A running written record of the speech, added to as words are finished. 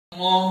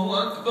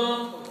الله أكبر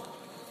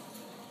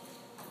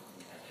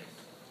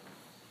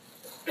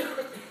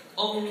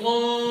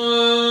الله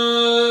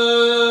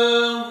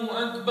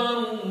أكبر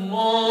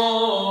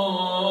الله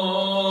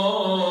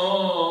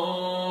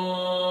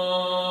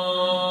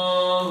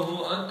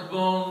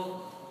أكبر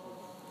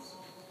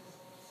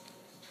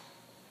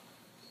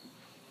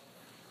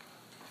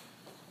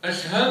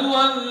أشهد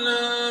أن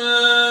لا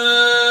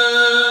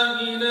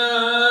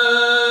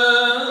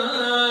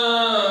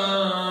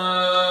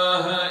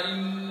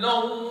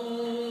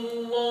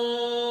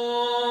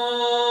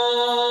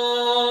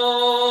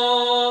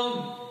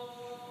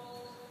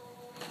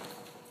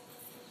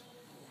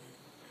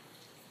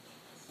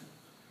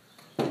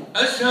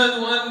أشهد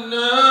أن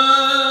لا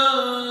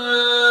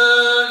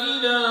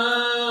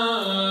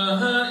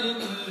إله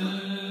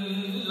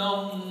إلا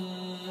الله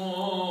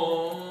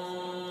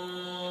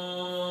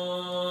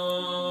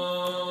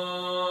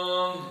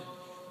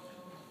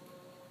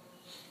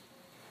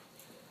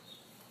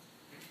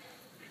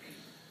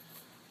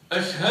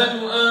أشهد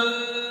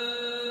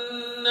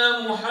أن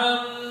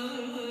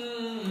محمدًا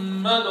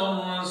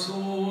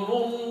رسول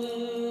الله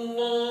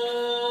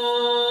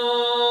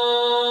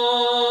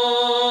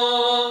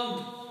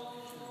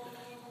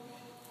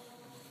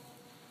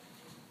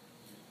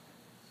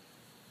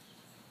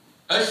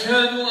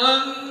أشهد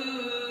أن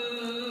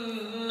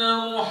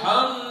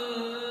محمدًا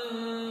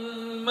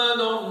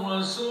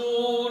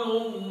رسول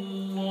الله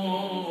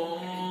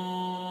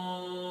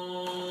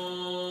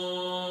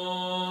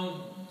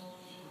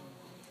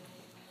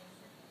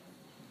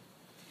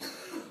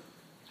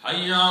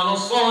حي على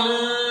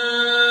الصلاة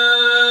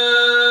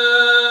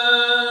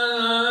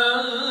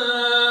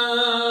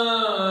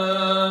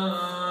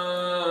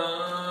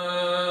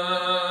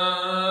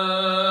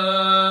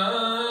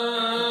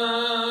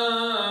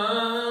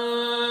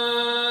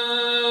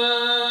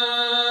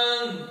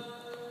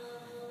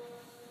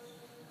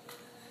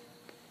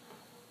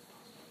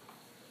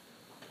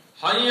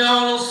حي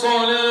على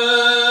الصلاة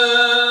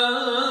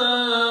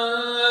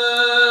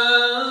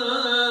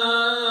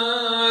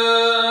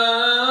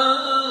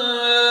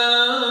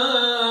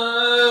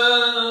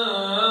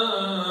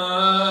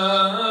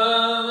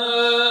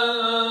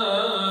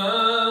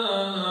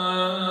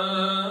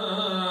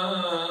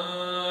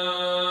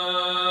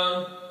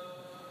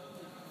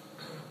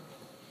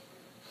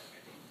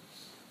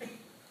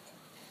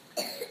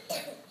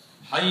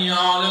حي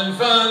على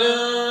الفلاح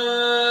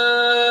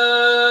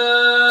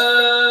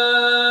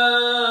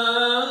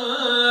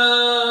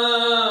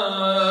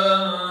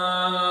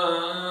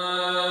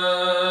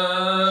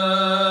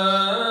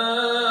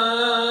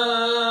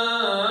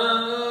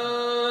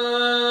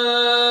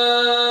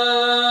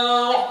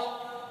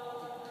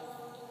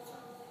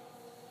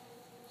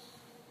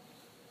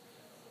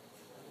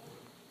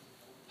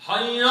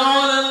حي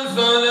على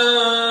الفلاح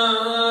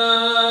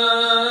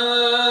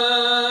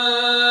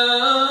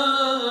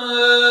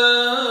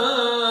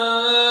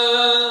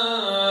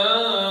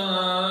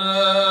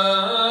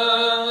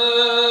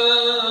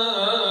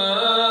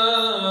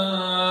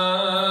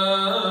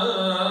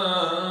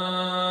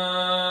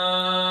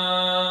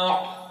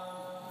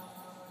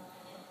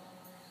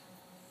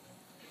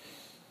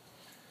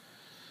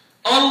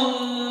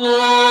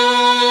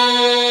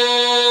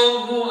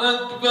الله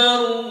أكبر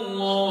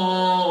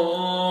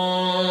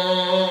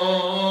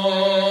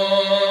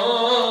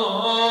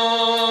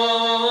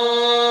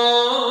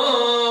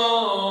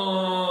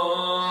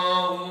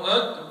الله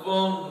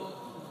أكبر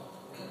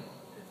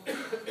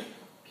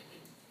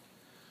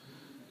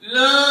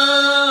لا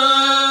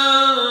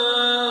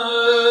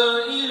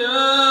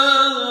إله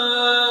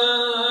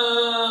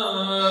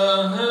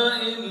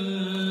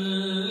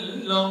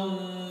إلا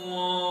الله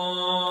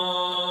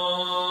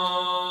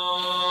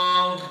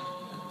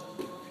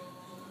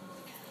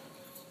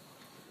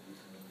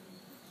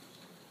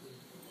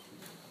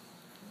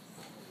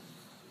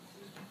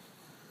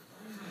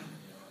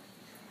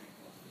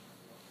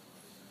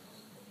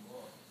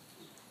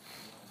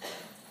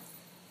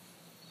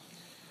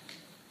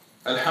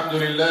الحمد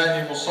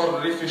لله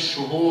مصرف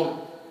الشهور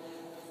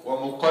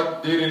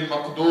ومقدر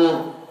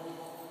المقدور،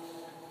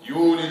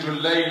 يولج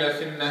الليل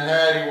في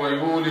النهار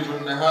ويولج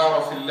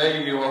النهار في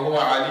الليل وهو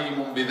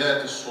عليم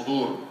بذات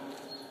الصدور.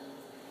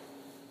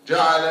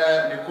 جعل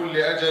لكل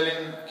أجل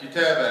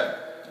كتابا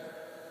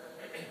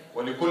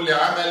ولكل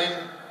عمل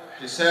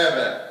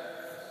حسابا.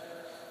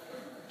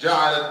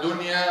 جعل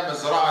الدنيا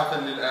مزرعة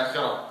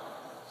للآخرة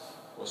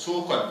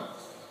وسوقا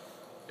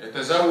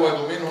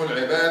يتزود منه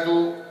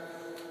العباد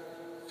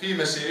في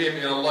مسيرهم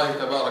إلى الله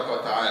تبارك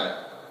وتعالى.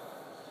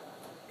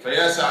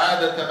 فيا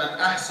سعادة من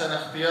أحسن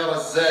اختيار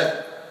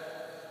الزاد،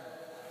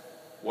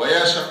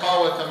 ويا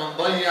شقاوة من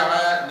ضيع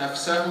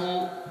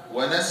نفسه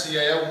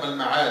ونسي يوم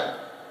المعاد.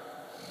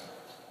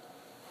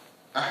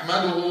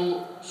 أحمده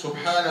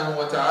سبحانه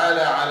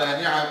وتعالى على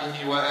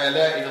نعمه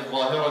وآلائه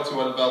الظاهرة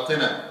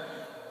والباطنة،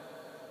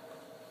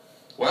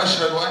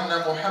 وأشهد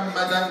أن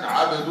محمدًا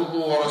عبده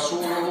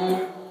ورسوله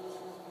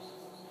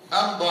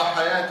أمضى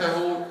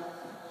حياته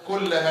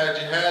كلها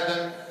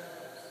جهادا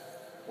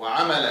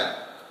وعملا،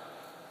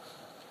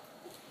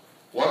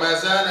 وما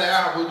زال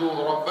يعبد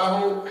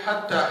ربه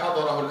حتى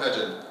حضره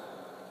الأجل.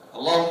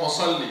 اللهم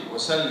صل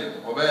وسلم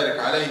وبارك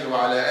عليه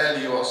وعلى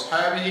آله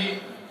وأصحابه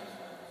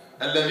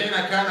الذين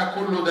كان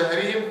كل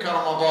دهرهم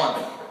كرمضان،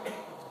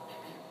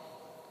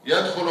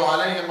 يدخل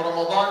عليهم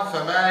رمضان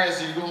فما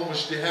يزيدهم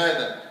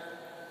اجتهادا،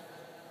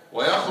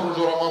 ويخرج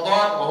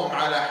رمضان وهم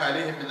على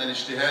حالهم من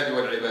الاجتهاد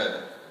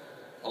والعبادة.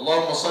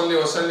 اللهم صل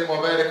وسلم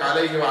وبارك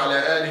عليه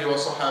وعلى آله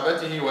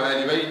وصحابته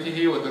وآل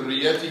بيته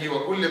وذريته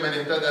وكل من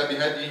اهتدى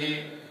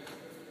بهديه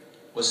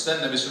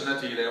واستنى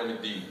بسنته إلى يوم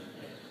الدين.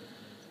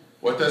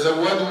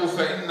 وتزودوا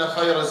فإن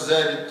خير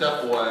الزاد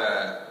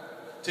التقوى.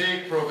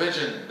 Take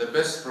provision. The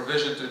best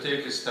provision to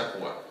take is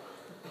taqwa.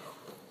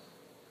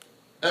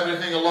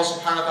 Everything Allah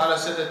subhanahu wa ta'ala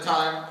set a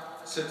time,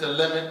 set a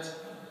limit,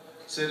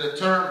 set a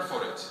term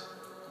for it.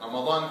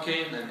 Ramadan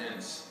came and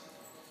ends.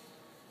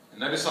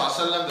 And Nabi sallallahu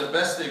alayhi wa sallam, the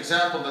best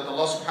example that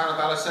Allah subhanahu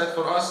wa ta'ala set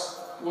for us,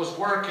 was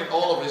working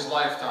all of his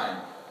lifetime.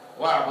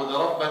 وَاعْبُدْ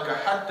رَبَّكَ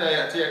حَتَّى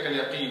يَأْتِيَكَ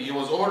الْيَقِينِ. He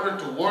was ordered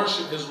to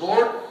worship his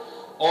Lord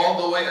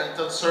all the way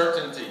until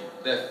certainty,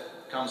 death,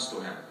 comes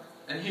to him.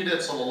 And he did,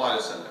 sallallahu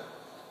alayhi wa sallam.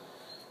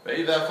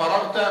 فَإِذَا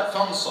فَرَغْتَ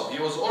فَانْصَبْ. He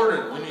was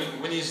ordered,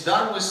 when he's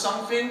done with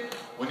something,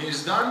 when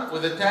he's done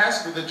with the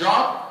task, with the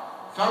job,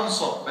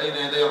 فَانْصَبْ بَيْنَ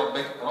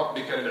يَدَيْ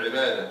رَبِّكَ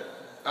لِلْعِبَادَةِ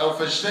أو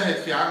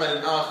فَاجْتَهِدْ فِي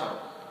عَمَلٍ آخَرٍ.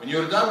 When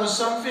you're done with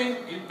something,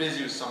 get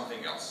busy with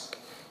something else.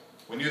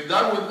 When you're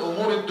done with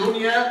umur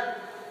al-dunya,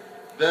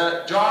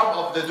 the job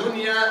of the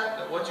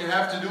dunya, what you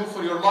have to do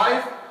for your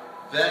life,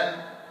 then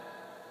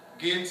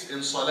get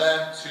in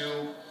salah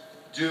to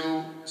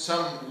do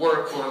some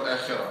work for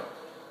al-akhirah.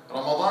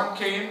 Ramadan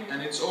came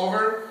and it's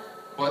over,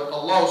 but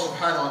Allah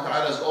subhanahu wa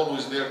ta'ala is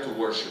always there to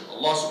worship.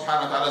 Allah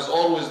subhanahu wa ta'ala is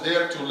always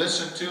there to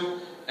listen to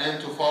and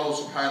to follow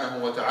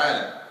subhanahu wa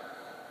ta'ala.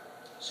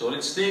 So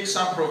let's take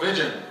some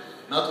provision.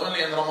 Not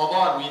only in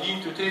Ramadan, we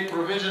need to take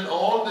provision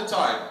all the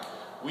time.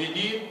 We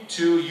need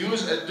to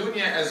use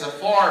ad-dunya as a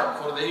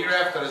farm for the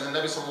hereafter, as the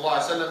Nabi sallallahu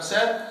alaihi wasallam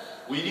said.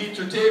 We need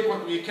to take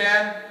what we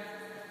can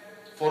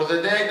for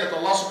the day that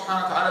Allah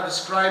subhanahu wa ta'ala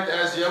described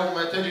as يَوْمَ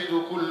تَجِدُ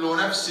كُلُّ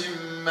نَفْسٍ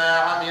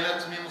مَا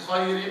عَمِلَتْ مِنْ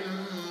خَيْرٍ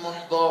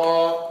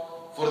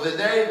مُحْضَرًا. For the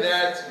day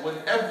that when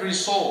every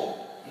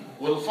soul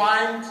will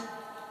find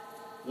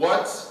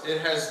what it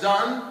has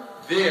done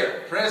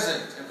there,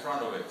 present in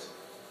front of it.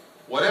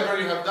 Whatever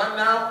you have done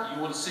now,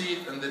 you will see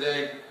it in the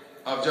day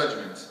of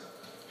judgment.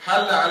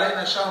 حل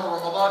علينا شهر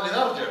رمضان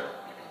لنرجع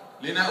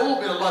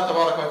لنؤوب إلى الله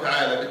تبارك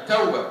وتعالى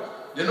بالتوبة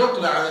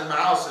لنقلع عن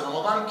المعاصي.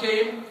 Ramadan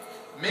came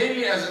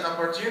mainly as an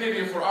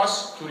opportunity for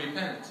us to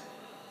repent,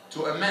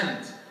 to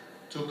amend,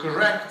 to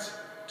correct,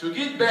 to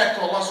get back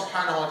to Allah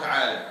subhanahu wa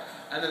ta'ala.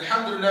 And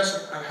alhamdulillah,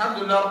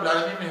 Rabbil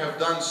Alameen, we have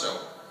done so.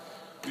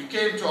 We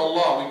came to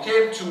Allah, we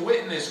came to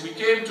witness, we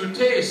came to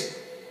taste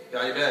the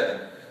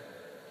ibadah.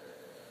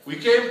 We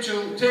came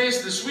to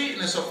taste the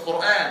sweetness of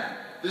Quran,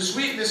 the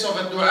sweetness of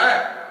a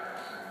dua.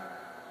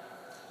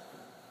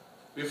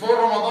 Before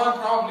Ramadan,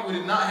 probably we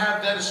did not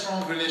have that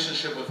strong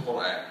relationship with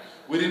Quran.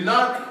 We did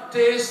not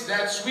taste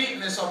that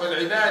sweetness of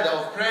al-ibadah,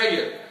 of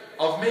prayer,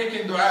 of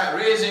making dua,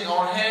 raising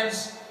our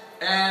hands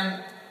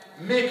and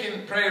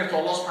making prayer to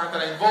Allah subhanahu wa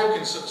ta'ala,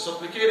 invoking,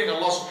 supplicating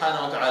Allah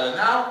subhanahu wa ta'ala.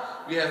 Now,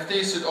 we have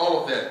tasted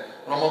all of that.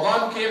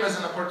 Ramadan came as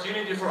an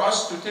opportunity for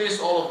us to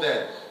taste all of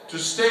that, to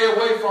stay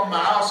away from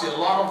ma'asi, a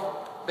lot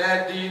of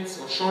bad deeds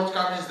or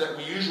shortcomings that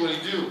we usually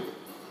do.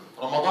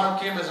 Ramadan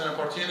came as an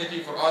opportunity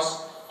for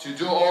us to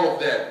do all of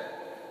that,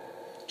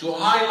 to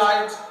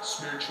highlight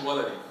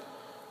spirituality,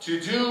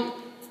 to do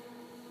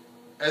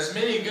as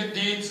many good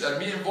deeds and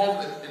be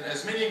involved in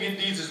as many good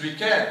deeds as we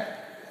can.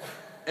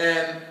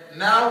 And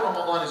now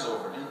Ramadan is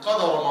over.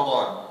 Inqada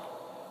Ramadan.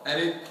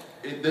 And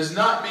it does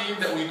not mean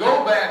that we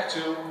go back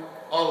to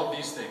all of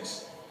these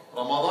things.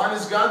 Ramadan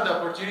is gone, the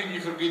opportunity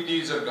for good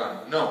deeds are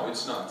gone. No,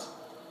 it's not.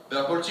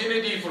 The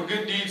opportunity for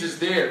good deeds is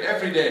there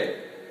every day.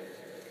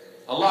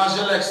 Allah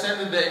Azza wa Jalla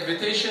extended the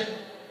invitation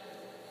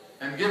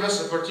and give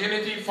us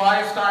opportunity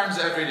 5 times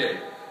every day.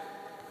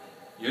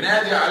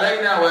 ينادي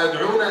علينا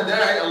ويدعونا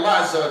داعي الله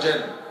عز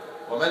وجل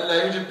ومن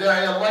لا يجب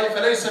داعي الله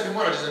فليس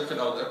بمعجز في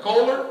الأرض. A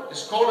caller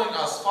is calling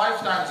us 5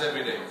 times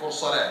every day for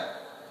salah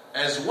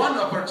as one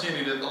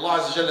opportunity that Allah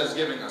Azza wa Jalla is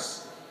giving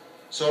us.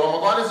 So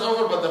Ramadan is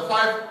over, but the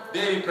 5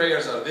 daily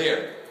prayers are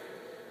there.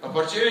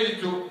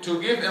 Opportunity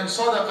to give Him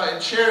sadaqah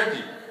and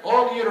charity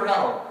all year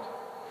round.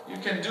 You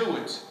can do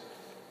it.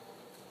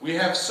 We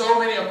have so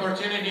many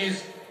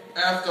opportunities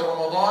after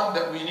Ramadan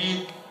that we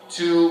need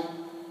to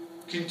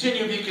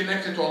continue being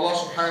connected to Allah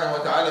subhanahu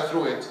wa ta'ala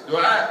through it. Dua,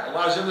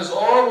 Allah Azza wa Jalla is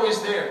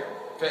always there.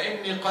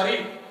 فَإِنِّي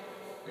قَرِيبٌ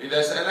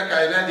وَإِذَا سَأَلَكَ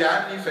عِبَادِي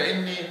عَنِّي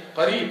فَإِنِّي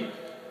قَرِيبٌ.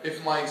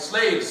 If my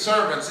slaves,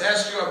 servants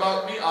ask you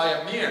about me, I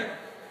am near.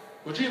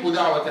 أُجِيبُ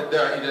دَعْوَةَ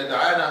الدَّاعِ إِذَا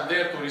دَعَانَا. I'm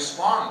there to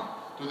respond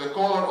to the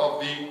caller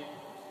of the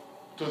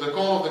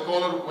call of the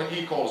caller when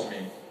he calls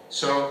me.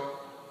 So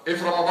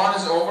if Ramadan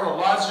is over,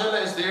 Allah Azza wa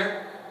Jalla is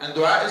there, and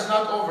dua is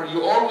not over.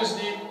 You always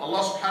need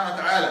Allah subhanahu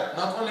wa ta'ala,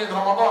 not only in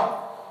Ramadan.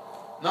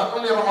 Not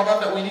only Ramadan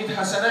that we need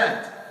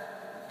hasanat,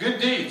 good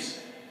deeds.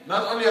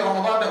 Not only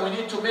Ramadan that we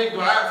need to make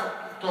dua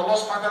to Allah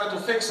subhanahu wa ta'ala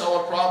to fix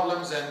our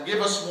problems and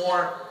give us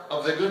more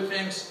of the good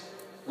things.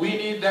 We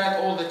need that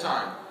all the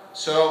time.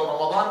 So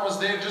Ramadan was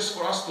there just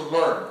for us to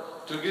learn,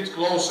 to get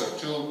closer,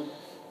 to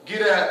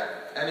get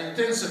an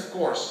intensive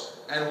course.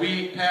 And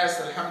we passed,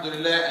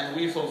 alhamdulillah, and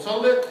we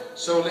fulfilled it.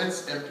 So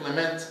let's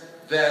implement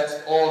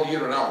that all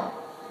year round.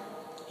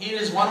 It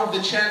is one of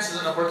the chances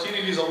and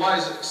opportunities Allah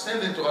is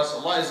extending to us,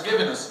 Allah is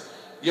giving us.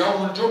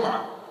 يوم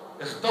الجمعة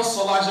اختص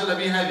الله جل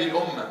بهذه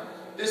الأمة.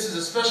 This is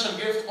a special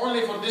gift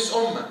only for this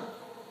ummah.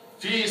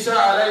 في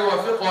ساعة لا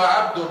يوافقها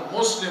عبد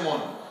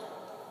مسلم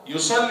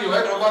يصلي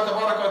ويدعو الله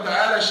تبارك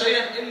وتعالى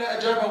شيئا إلا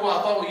أجابه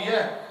وأعطاه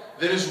إياه.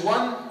 There is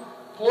one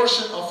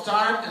portion of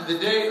time in the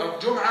day of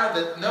Jum'ah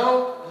that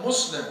no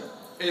Muslim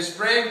is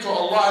praying to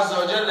Allah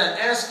Azza wa Jalla and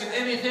asking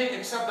anything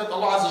except that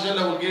Allah Azza wa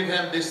Jalla will give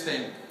him this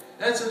thing.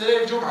 That's in the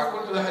day of Jum'ah,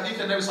 according to the hadith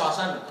of Nabi Sallallahu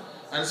Alaihi Wasallam.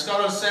 And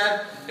scholars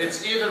said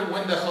it's either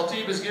when the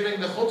khatib is giving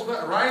the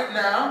khutbah right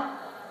now,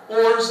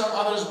 or some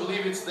others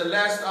believe it's the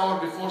last hour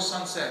before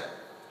sunset.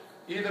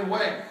 Either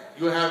way,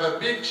 you have a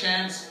big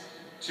chance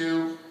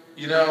to,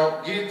 get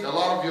a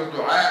lot of your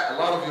dua, a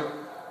lot of your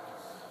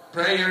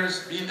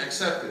prayers being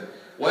accepted.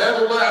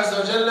 وَيَدُ اللَّهِ عَزَّ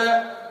وَجَلَّ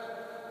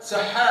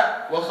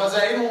سَحَّاء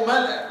وَخَزَائِنُهُ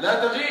مَلْأَ لَا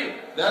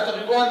تَغِيبُ لَا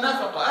تَغِيبُهَا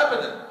النَّفَقَ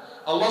أَبَدًا.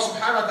 Allah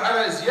subhanahu wa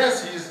ta'ala is,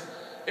 yes, He is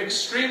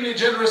extremely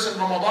generous in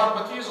Ramadan,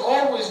 but He is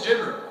always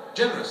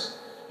generous.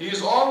 He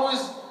is always,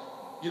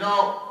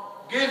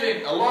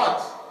 giving a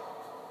lot.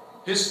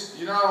 His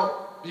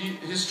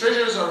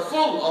treasures are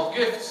full of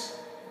gifts.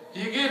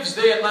 He gives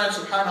day and night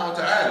subhanahu wa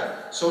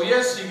ta'ala. So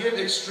yes, He gives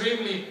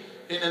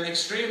in an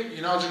extreme,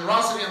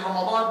 generosity in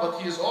Ramadan, but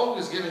He is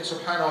always giving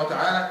subhanahu wa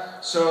ta'ala.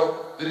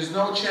 So there is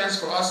no chance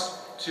for us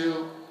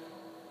to,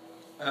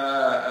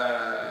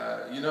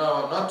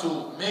 not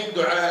to make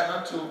dua,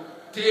 not to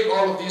take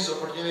all of these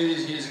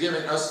opportunities He is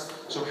giving us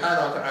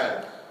subhanahu wa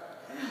ta'ala.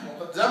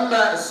 وقد ذم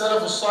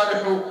السلف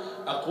الصالح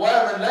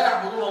أقواما لا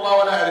يعبدون الله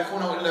ولا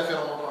يعرفونه إلا في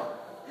رمضان.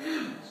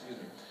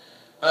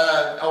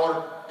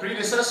 Our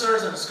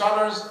predecessors and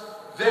scholars,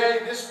 they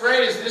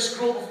dispraise this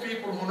group of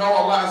people who know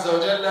Allah Azza wa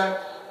Jalla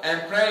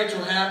and pray to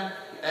Him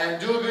and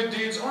do good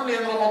deeds only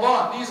in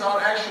Ramadan. These are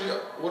actually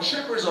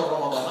worshippers of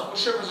Ramadan, not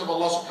worshippers of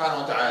Allah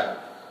subhanahu wa ta'ala.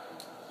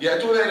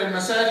 يأتون إلى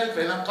المساجد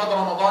فإذا انقضى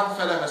رمضان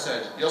فلا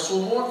مساجد،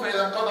 يصومون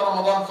فإذا انقضى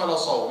رمضان فلا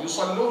صوم،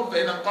 يصلون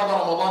فإذا انقضى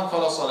رمضان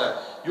فلا صلاة،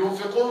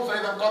 ينفقون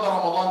فإذا انقضى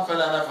رمضان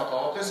فلا نفقة.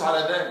 وقس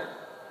على ذلك.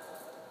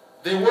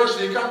 They worship,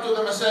 they come to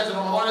the masajid,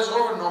 Ramadan is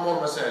over, no more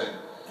masajid.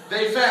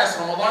 They fast,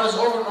 Ramadan is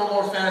over, no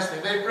more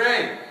fasting. They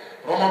pray,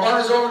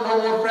 Ramadan is over,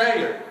 no more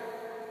prayer.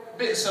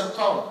 بئس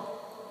القوم.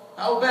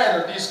 How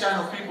bad are these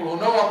kind of people who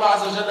know Allah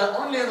Azza wa Jalla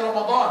only in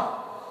Ramadan?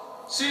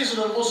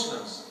 Seasonal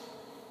Muslims.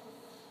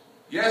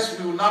 Yes,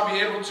 we will not be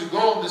able to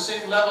go on the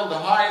same level, the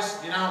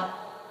highest,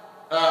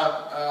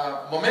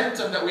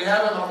 momentum that we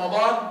have in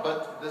Ramadan,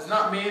 but does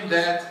not mean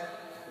that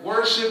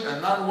worship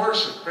and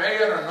non-worship,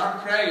 prayer and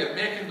non-prayer,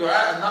 making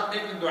dua and not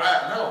making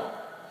dua. No.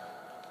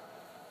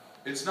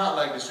 It's not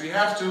like this. We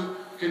have to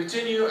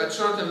continue at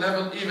certain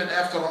level even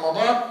after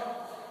Ramadan.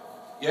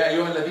 يا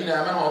أيها الذين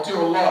آمنوا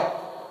أطيعوا الله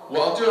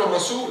وأطيعوا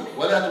الرسول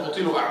ولا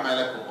تبطلوا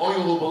أعمالكم. O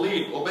you who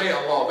believe, obey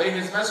Allah, obey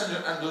His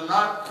messenger, and do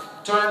not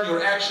turn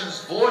your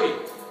actions void.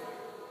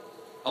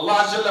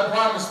 Allah Jalla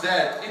promised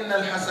that إن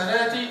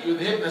الحسنات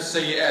يذهبن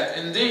السيئات.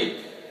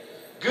 Indeed,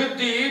 good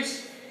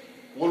deeds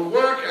will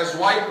work as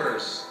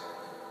wipers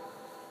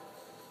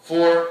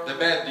for the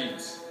bad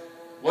deeds.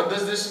 What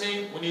does this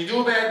mean? When you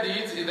do bad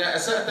deeds, إذا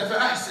أسأت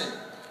فأحسن.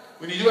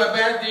 When you do a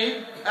bad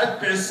deed,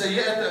 أتبع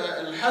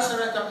السيئة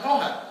الحسنة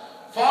تمحوها.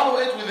 Follow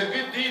it with a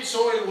good deed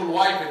so it will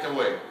wipe it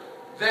away.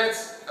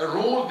 That's a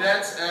rule,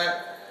 that's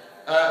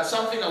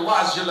something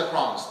Allah Jalla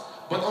promised.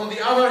 But on the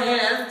other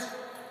hand,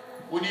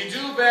 when you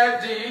do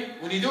bad deed,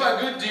 when you do a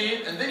good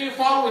deed, and then you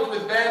follow it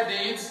with bad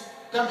deeds,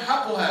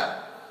 تمحقها.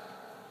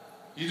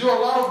 You do a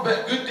lot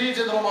of good deeds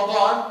in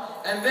Ramadan,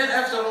 and then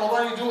after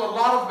Ramadan you do a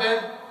lot of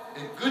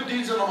good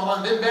deeds in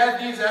Ramadan, then bad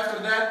deeds after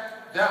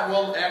that, that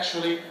will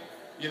actually,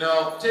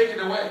 take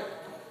it away.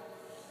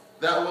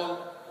 That will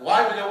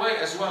wipe it away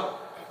as well.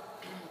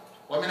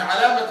 ومن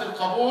علامة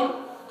القبول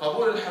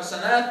قبول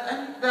الحسنات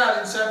أن يتبع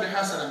الإنسان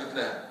بحسنة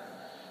مثلها.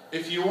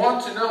 If you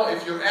want to know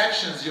if your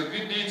actions, your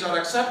good deeds are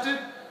accepted,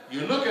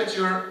 you look at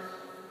your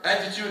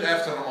attitude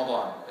after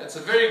Ramadan. It's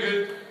a very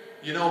good,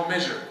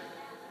 measure.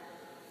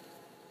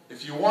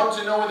 If you want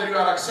to know whether you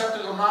are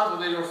accepted or not,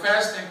 whether your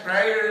fasting,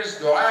 prayers,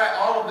 dua,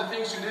 all of the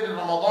things you did in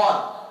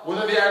Ramadan,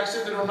 whether they are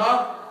accepted or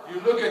not, you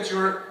look at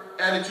your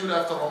attitude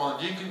after Ramadan.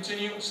 Do you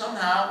continue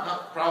somehow,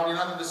 probably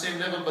not at the same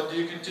level, but do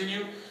you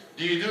continue?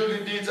 Do you do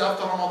good deeds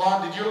after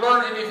Ramadan? Did you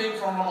learn anything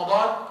from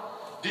Ramadan?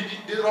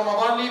 Did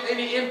Ramadan leave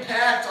any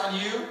impact on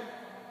you?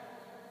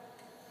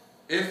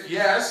 If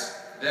yes,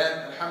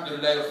 then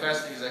alhamdulillah your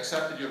fasting is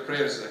accepted, your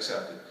prayer is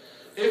accepted.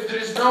 If there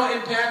is no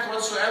impact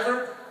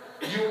whatsoever,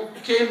 you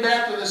came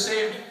back to the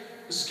same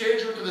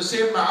schedule, to the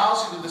same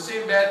ma'asi, to the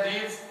same bad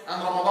deeds,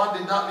 and Ramadan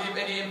did not leave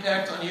any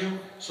impact on you,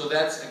 so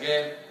that's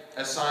again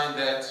a sign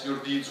that your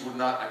deeds were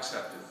not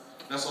accepted.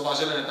 نسأل الله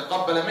جل أن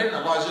يتقبل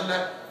منا. الله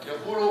جل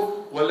يقول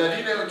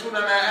والذين يؤتون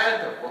ما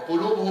آتوا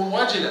وقلوبهم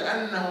وجلة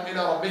أنهم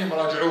إلى ربهم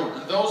راجعون.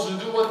 And those who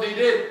do what they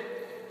did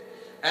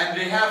and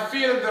they have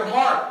fear in their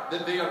heart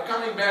that they are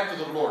coming back to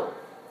the Lord.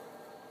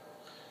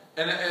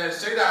 And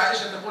Sayyidah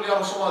Aisha تقول يا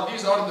رسول الله,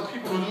 these are the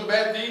people who do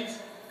bad deeds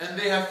and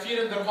they have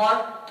fear in their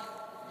heart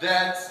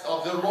that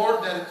of their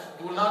Lord, that it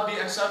will not be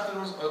accepted,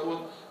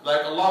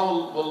 like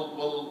Allah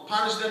will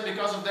punish them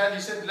because of that. He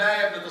said, لا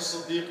يا ابنة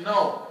الصديق,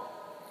 no,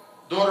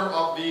 daughter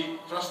of the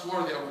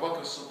trustworthy Abu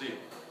Bakr as-Siddiq.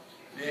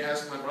 May I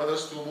ask my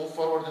brothers to move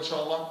forward,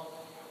 inshallah?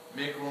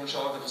 Make room,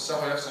 inshallah,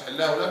 تفسحوا يفسح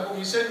الله لكم.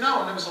 He said,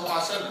 no, Nabi sallallahu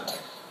alayhi wa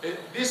sallam.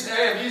 These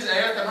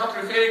ayat are not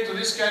referring to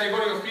this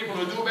category of people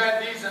who do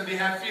bad deeds and they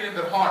have fear in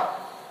their heart.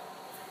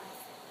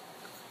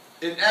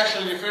 It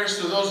actually refers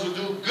to those who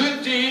do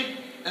good deeds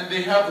and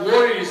they have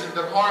worries in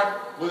their heart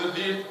whether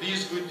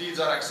these good deeds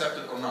are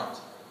accepted or not.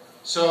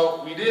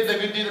 So we did the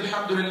good deed,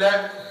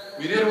 alhamdulillah.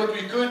 We did what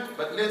we could,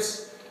 but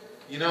let's,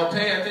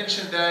 pay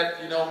attention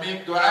that,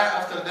 make dua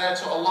after that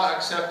so Allah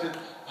accepted.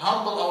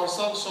 Humble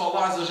ourselves so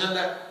Allah Azza wa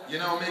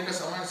Jalla, make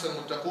us amongst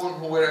al-muttaqun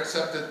who were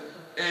accepted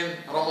in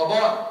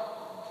Ramadan.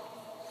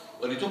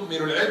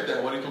 وَلِتُكْمِلُوا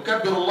الْعِدَّةِ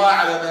وَلِتُكَبِّرُوا اللَّهَ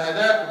عَلَى مَا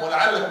هَدَاكُمْ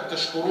وَلَعَلَّكُمْ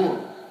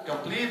تَشْكُرُونَ.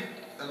 Complete,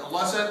 and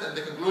Allah said in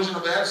the conclusion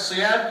of the ayat,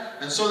 Siyam,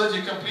 and so that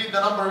you complete the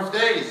number of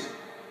days.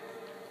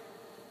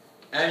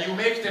 And you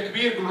make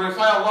takbir,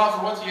 glorify Allah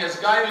for what He has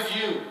guided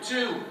you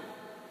to,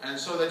 and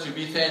so that you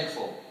be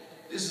thankful.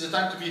 This is the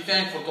time to be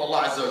thankful to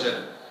Allah Azza wa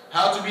Jalla.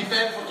 How to be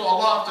thankful to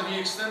Allah after He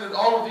extended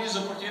all of these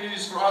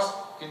opportunities for us?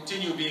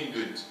 Continue being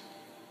good.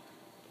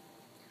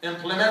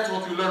 Implement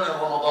what we learned in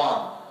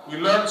Ramadan. We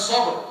learned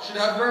sabr. Should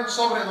have learned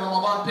sabr in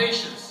Ramadan,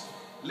 patience.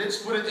 Let's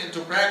put it into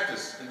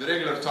practice in the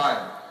regular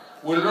time.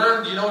 We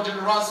learned,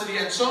 generosity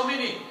and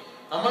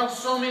amongst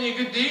so many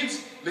good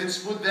deeds. Let's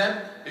put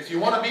them. If you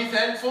want to be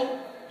thankful,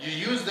 you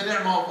use the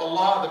ni'mah of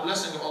Allah, the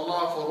blessing of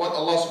Allah for what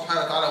Allah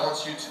subhanahu wa ta'ala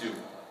wants you to do.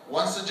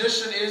 One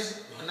suggestion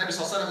is, the Nabi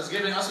sallallahu alayhi wa sallam is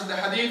giving us in the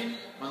hadith,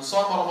 من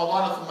صام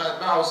رمضان ثم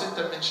أتبعه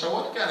ستا من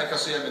شوال كان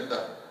كصيام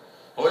الدهر.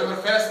 Whoever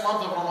fasts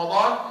month of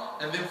Ramadan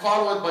and then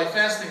follow it by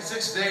fasting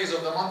 6 days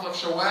of the month of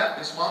Shawwal,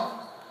 this month,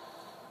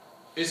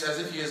 is as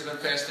if he has been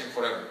fasting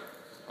forever.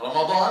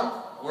 Ramadan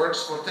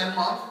works for 10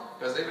 months,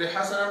 because every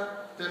hasana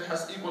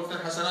equals 10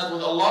 hasanat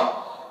with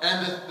Allah,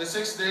 and the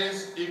 6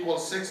 days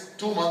equals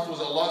 2 months with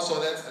Allah, so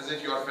that's as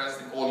if you are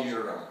fasting all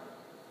year round.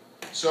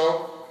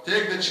 So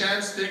take the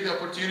chance, take the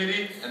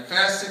opportunity, and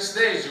fast 6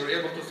 days. You're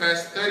able to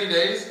fast 30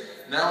 days.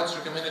 Now it's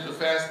recommended to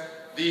fast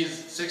these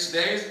 6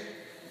 days.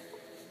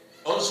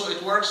 Also,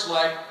 it works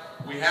like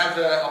we have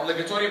the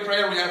obligatory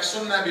prayer, we have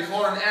sunnah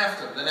before and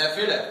after, the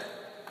nafilah.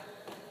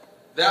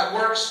 That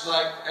works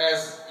like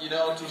as,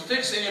 to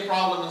fix any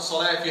problem in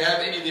salah. If you have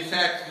any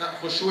defect,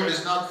 khushu'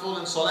 is not full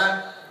in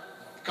salah,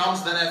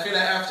 comes the nafilah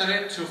after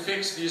it to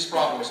fix these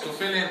problems, to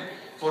fill in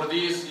for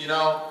these,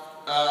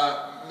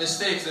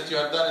 mistakes that you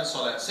have done in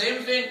salah.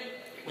 Same thing,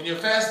 when you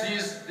fast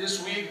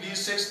this week, these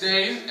 6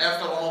 days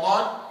after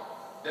Ramadan,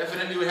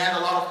 definitely we had a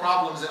lot of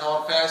problems in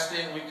our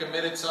fasting. We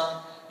committed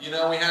some, we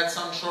had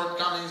some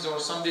shortcomings or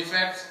some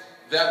defects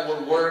that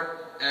will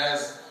work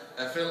as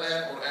a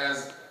fill-in or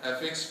as a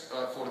fix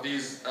for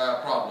these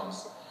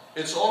problems.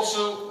 It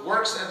also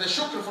works as a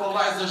shukr for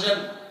Allah Azza wa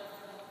Jalla.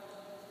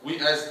 We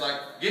as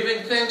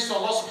giving thanks to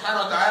Allah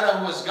subhanahu wa ta'ala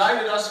who has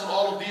guided us for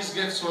all of these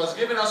gifts, who has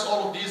given us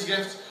all of these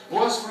gifts, who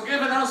has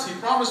forgiven us. He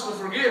promised to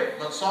forgive.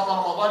 Man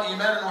sama Ramadan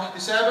imanan wa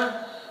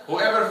ihtisaban.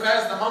 Whoever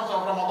fasts the month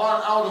of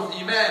Ramadan out of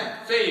iman,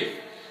 faith,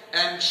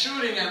 and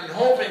shooting and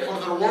hoping for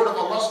the reward of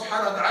Allah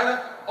subhanahu wa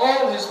ta'ala,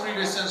 all his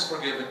previous sins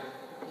forgiven.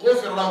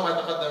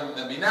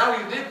 Now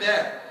you did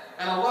that.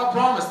 And Allah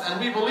promised, and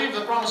we believe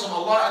the promise of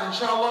Allah, and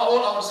inshallah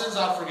all our sins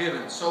are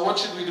forgiven. So what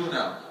should we do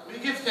now? We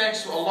give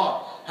thanks to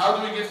Allah. How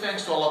do we give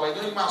thanks to Allah? By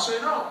doing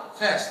ma'asiyah? No.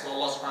 Fast to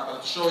Allah subhanahu wa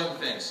ta'ala, to show Him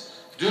thanks.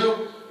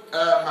 Do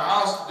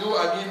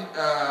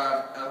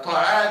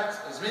ta'at,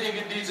 as many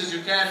good deeds as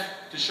you can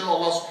to show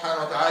Allah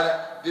subhanahu wa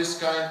ta'ala this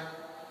kind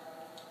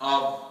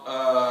of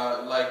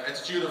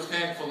attitude of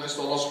thankfulness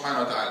to Allah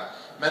subhanahu wa ta'ala.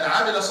 من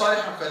عمل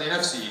صالحا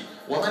فلنفسه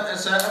ومن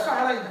أساء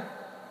فعليها.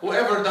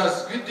 Whoever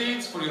does good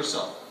deeds, for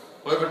yourself.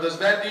 Whoever does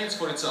bad deeds,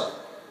 for itself.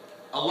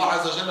 Allah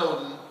Azza wa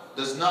Jalla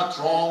does not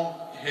wrong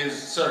His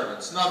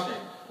servants. Nothing.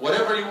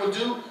 Whatever you will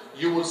do,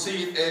 you will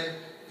see it in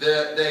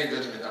the day of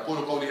judgment.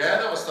 أقول قولي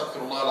هذا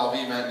واستغفر الله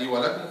العظيم لي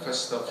ولكم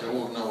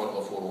فاستغفروه إنه هو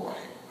الغفور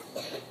الرحيم.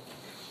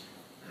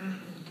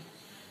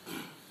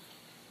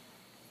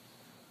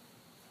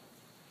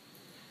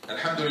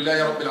 الحمد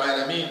لله رب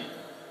العالمين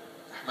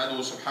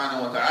أحمده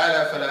سبحانه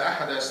وتعالى فلا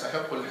أحد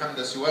يستحق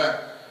الحمد سواه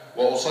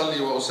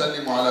وأصلي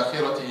وأسلم على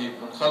خيرته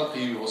من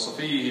خلقه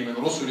وصفيه من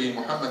رسله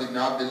محمد بن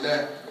عبد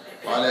الله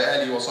وعلى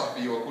آله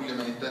وصحبه وكل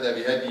من اهتدى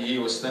بهديه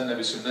واستنى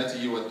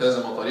بسنته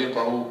والتزم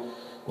طريقه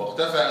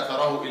واقتفى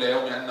أثره إلى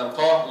يوم أن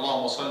نلقاه.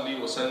 اللهم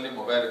صل وسلم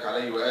وبارك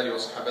عليه وآله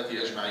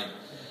وصحبته أجمعين.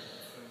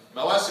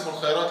 مواسم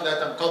الخيرات لا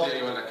تنقضي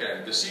أيها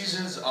الأكارم. The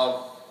seasons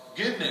of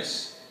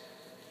goodness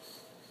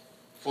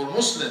for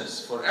Muslims,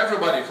 for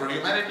everybody, for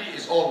humanity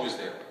is always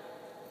there.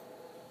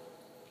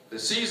 The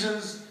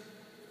seasons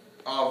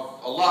of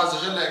Allah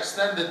Azza wa Jalla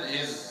extended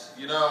His,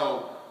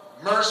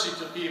 mercy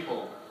to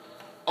people,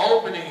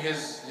 opening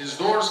His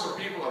doors for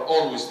people are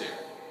always there.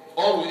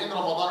 Always in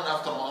Ramadan and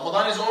after Ramadan.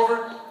 Ramadan is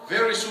over,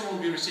 very soon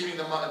we'll be receiving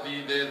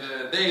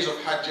the days of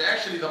Hajj.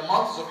 Actually, the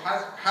months of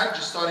Hajj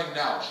is starting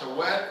now,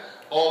 Shawwal,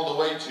 all the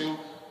way to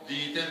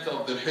the 10th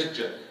of the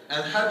Hijjah.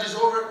 And Hajj is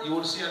over, you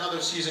will see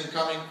another season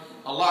coming.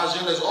 Allah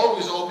Azza wa Jalla is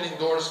always opening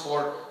doors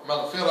for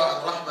maghfirah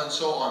and rahmah and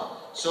so on.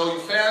 So you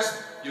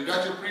fast, you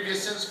got your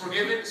previous sins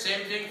forgiven.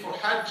 Same thing for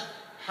Hajj.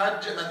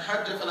 Hajj man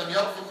hajj falam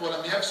yarfuth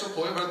walam yafsuq.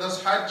 Whoever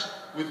does Hajj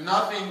with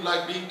nothing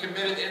like being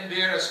committed in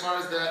there as far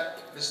as the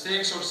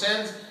mistakes or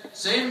sins.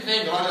 Same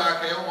thing. Raja'a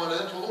kayawm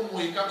waladathu ummu.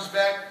 He comes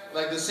back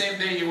like the same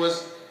day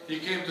he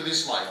came to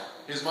this life.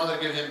 His mother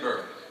gave him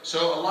birth.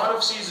 So a lot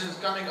of seasons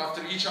coming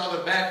after each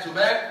other back to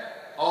back.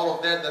 All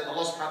of that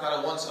Allah subhanahu wa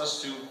ta'ala wants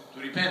us to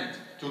repent,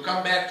 to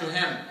come back to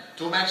Him,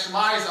 to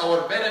maximize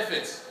our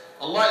benefits.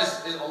 Allah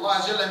Azza wa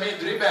Jalla made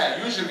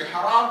riba usually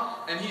haram,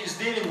 and He is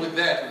dealing with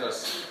that with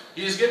us.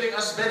 He is giving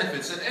us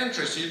benefits and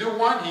interest. You do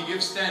one, He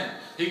gives 10.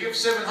 He gives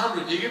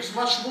 700. He gives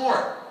much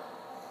more.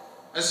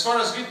 As far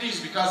as good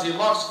deeds, because He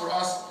loves for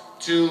us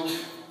to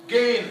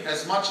gain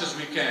as much as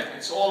we can.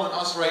 It's all on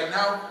us right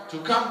now to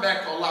come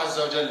back to Allah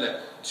Azza wa Jalla,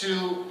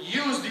 to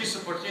use these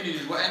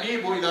opportunities.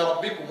 وَأَنِيبُوا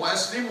إِلَىٰ رَبِّكُمْ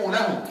وَأَسْلِمُوا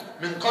لَهُ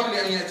مِنْ قَبْلِ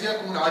أَنْ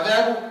يَأْتِيَكُمُ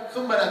الْعَذَابُ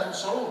ثُمَّ لَا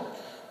تُنصَرُونَ.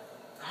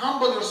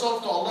 Humble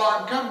yourself to Allah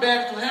and come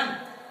back to Him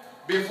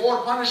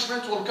before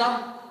punishment will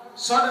come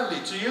suddenly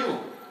to you.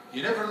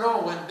 You never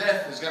know when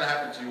death is going to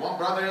happen to you. One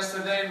brother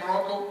yesterday in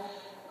Morocco,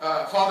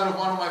 father of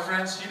one of my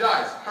friends, he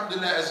dies.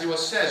 Alhamdulillah, as he was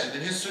sajid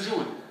in his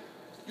sujood.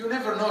 You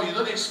never know. You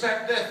don't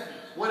expect death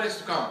when it's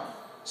to come.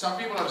 Some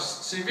people are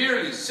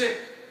severely sick,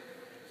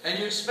 and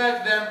you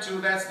expect them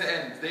to, that's the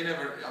end. They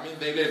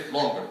live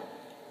longer.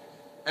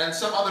 And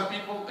some other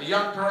people, a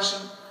young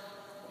person,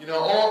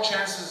 all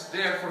chances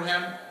there for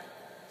him.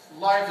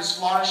 Life is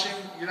flourishing,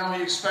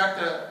 he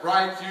expects a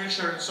bright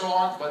future and so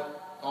on,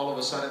 but all of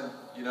a sudden,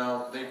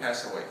 they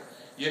pass away.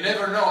 You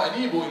never know.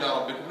 أَنِيبُوا إِلَىٰ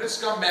رَبِّكُمْ. Let's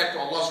come back to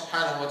Allah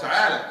subhanahu wa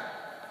ta'ala.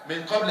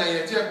 مِنْ قَبْلَ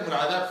أَن يَأْتِيَكُمُ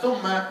الْعَذَابُ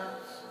ثُمَّ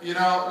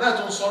لَا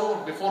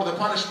تُنصَرُونَ. Before the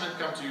punishment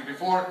come to you,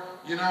 before,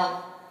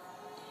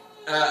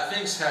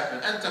 things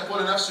happen. أَن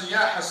تَقُولَ نَفْسٌ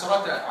يَا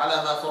حَسْرَةَ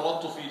عَلَى مَا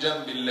فَرَطْتُ فِي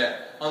جَنْبِ اللَّهِ.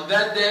 On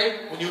that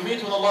day, when you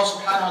meet with Allah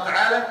subhanahu wa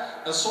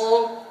ta'ala, a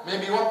soul,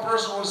 maybe one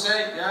person will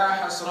say, يَا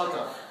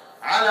حَسْرَةَ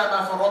عَلَى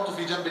مَا فَرَطْتُ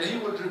فِي جَنْبِ اللَّهِ. He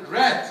would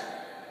regret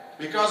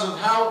because of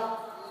how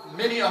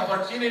many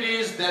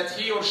opportunities that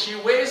he or she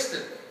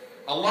wasted.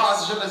 Allah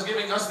Azza wa Jalla is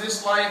giving us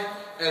this life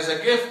as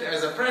a gift,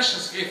 as a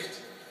precious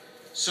gift.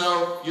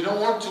 So you don't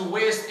want to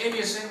waste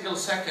any single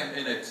second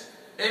in it,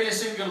 any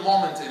single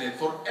moment in it.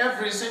 For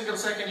every single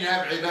second you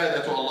have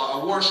ibadah to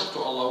Allah, a worship to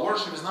Allah.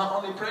 Worship is not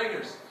only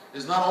prayers,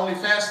 is not only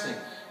fasting.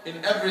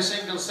 In every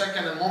single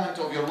second and moment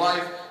of your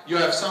life, you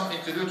have something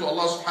to do to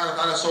Allah subhanahu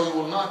wa ta'ala, so you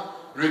will not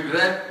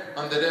regret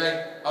on the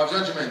day of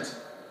judgment.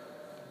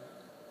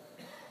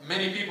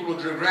 Many people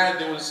would regret,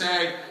 they will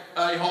say,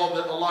 I hope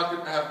that Allah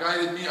could have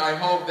guided me. I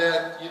hope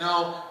that,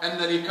 أَنَّ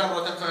لِي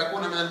كَرَّةً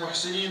فَأَكُونَ مِنَ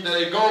الْمُحْسِنِينَ, that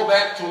I go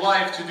back to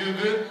life to do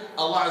good.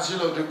 Allah Azza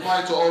wa Jalla would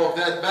reply to all of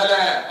that,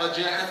 بَلَا قَدْ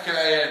جَاءَتْكَ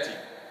آيَاتِي.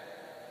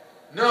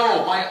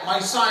 No, my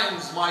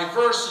signs, my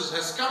verses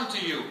has come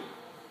to you.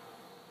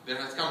 They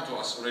have come to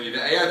us already. The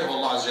ayat of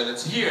Allah Azza wa Jalla,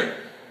 it's here.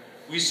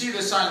 We see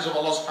the signs of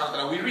Allah subhanahu wa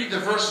ta'ala. We read the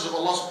verses of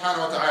Allah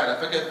subhanahu wa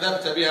ta'ala.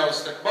 فَكَذَّبْتَ بِهَا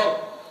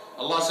وَاسْتَكْبَرْتَ.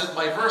 Allah said,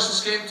 my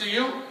verses came to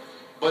you,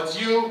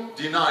 but you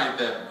denied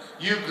them.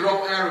 You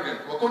grow arrogant.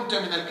 وَكُنْتَ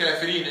مِنَ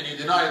الْكَافِرِينَ. And you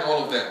denied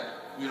all of that.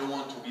 We don't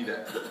want to be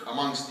that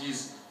amongst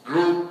these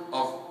group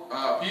of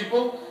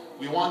people.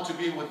 We want to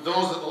be with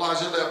those that Allah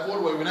Azza wa Jalla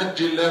يقول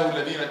وَيُنَجِّي اللَّهُ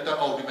الَّذِينَ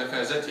اتَّقَوْا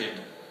بِمَفَازَتِهِمْ.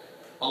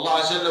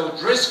 Allah Azza wa Jalla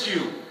would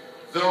rescue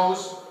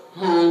those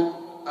who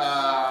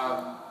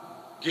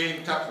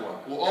gain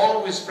taqwa, who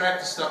always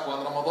practice taqwa.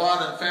 In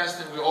Ramadan and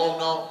fasting, we all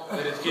know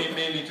that it came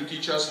mainly to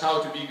teach us how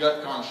to be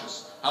God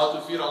conscious, how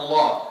to fear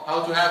Allah,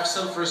 how to have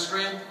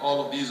self-restraint.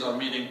 All of these are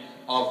meaning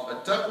of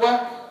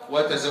taqwa.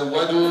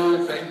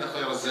 وَتَزَوَّدُوا فَإِنَّ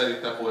خَيْرَ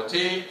الزَّادِ التَّقْوَى.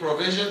 Take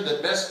provision, the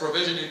best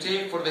provision you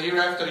take for the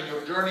hereafter in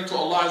your journey to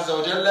Allah Azza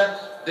wa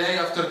Jalla, day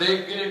after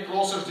day, getting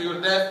closer to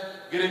your death,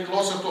 getting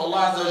closer to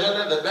Allah Azza wa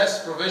Jalla. The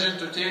best provision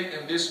to take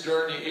in this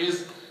journey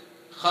is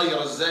خَيْرَ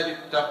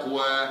الزَّادِ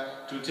التَّقْوَى,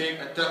 to take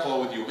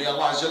التقوى with you. May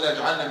Allah Azza wa Jalla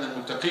يجعلنا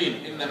من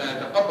المتقين. إنما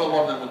يتقبل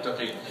الله من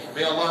المتقين.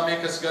 May Allah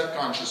make us God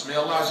conscious. May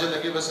Allah Azza wa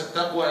Jalla give us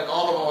التقوى in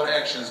all of our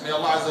actions. May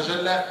Allah Azza wa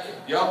Jalla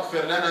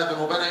يغفر لنا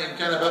ذنوبنا إن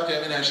كان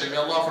بقي منها شيء. May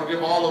Allah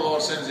forgive all of our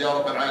sins, Ya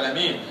Rabb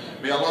al-Alameen.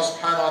 May Allah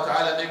subhanahu wa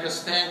ta'ala make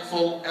us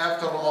thankful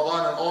after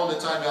Ramadan and all the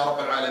time, Ya Rabb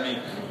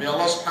al-Alameen. May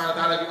Allah subhanahu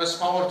wa ta'ala give us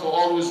power to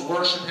always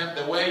worship Him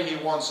the way He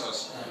wants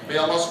us. May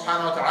Allah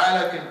subhanahu wa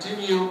ta'ala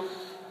continue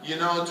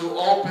to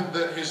open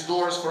His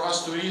doors for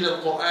us to read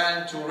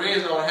Al-Quran, to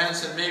raise our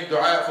hands and make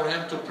dua for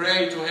Him, to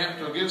pray to Him,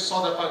 to give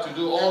sadaqah, to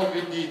do all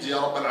good deeds, Ya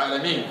Rabb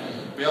al-Alameen.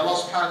 May Allah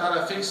subhanahu wa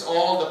ta'ala fix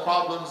all the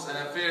problems and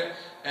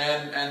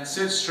and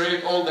set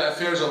straight all the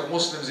affairs of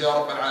Muslims, Ya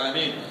Rabb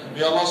al-Alameen.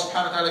 May Allah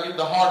subhanahu wa ta'ala get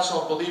the hearts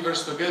of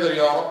believers together,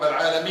 Ya Rabb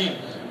al-Alameen.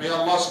 May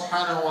Allah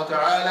subhanahu wa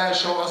ta'ala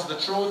show us the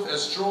truth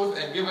as truth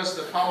and give us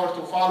the power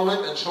to follow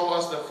it, and show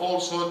us the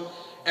falsehood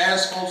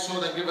as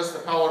falsehood and give us the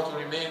power to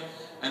remain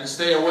and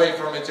stay away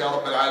from it, Ya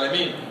Rabb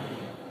al-Alameen.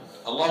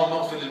 اللهم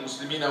اغفر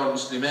للمسلمين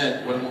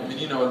والمسلمات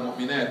والمؤمنين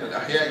والمؤمنات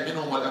الأحياء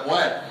منهم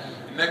والأموات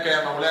إنك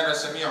يا مولانا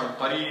سميع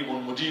قريب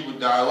مجيب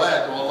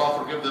الدعوات. Oh Allah,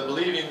 forgive the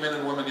believing men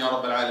and women, Ya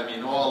Rabb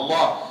al-Alameen. Oh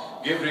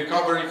Allah, give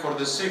recovery for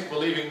the sick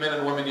believing men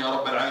and women, Ya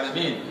Rabb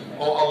al-Alameen.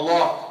 Oh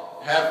Allah,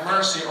 have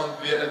mercy on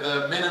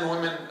the men and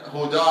women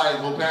who died,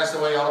 who passed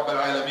away, Ya Rabb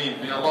al-Alameen.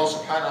 May Allah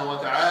subhanahu wa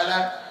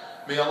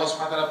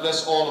ta'ala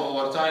bless all of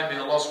our time. May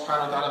Allah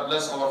subhanahu wa ta'ala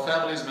bless our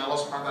families. May Allah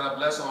subhanahu wa ta'ala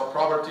bless our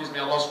properties. May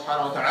Allah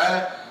subhanahu wa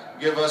ta'ala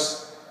give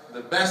us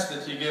the best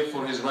that He gave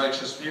for His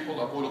righteous people.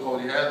 أقول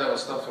قولي هذا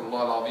وأستغفر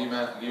الله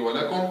العظيم لي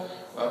ولكم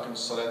وأقم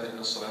الصلاة إن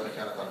الصلاة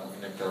كانت على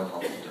المؤمنين كتابا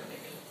موقوتا.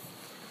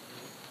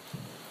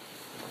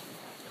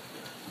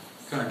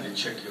 Kindly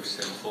check your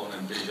cell phone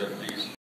and pager, please.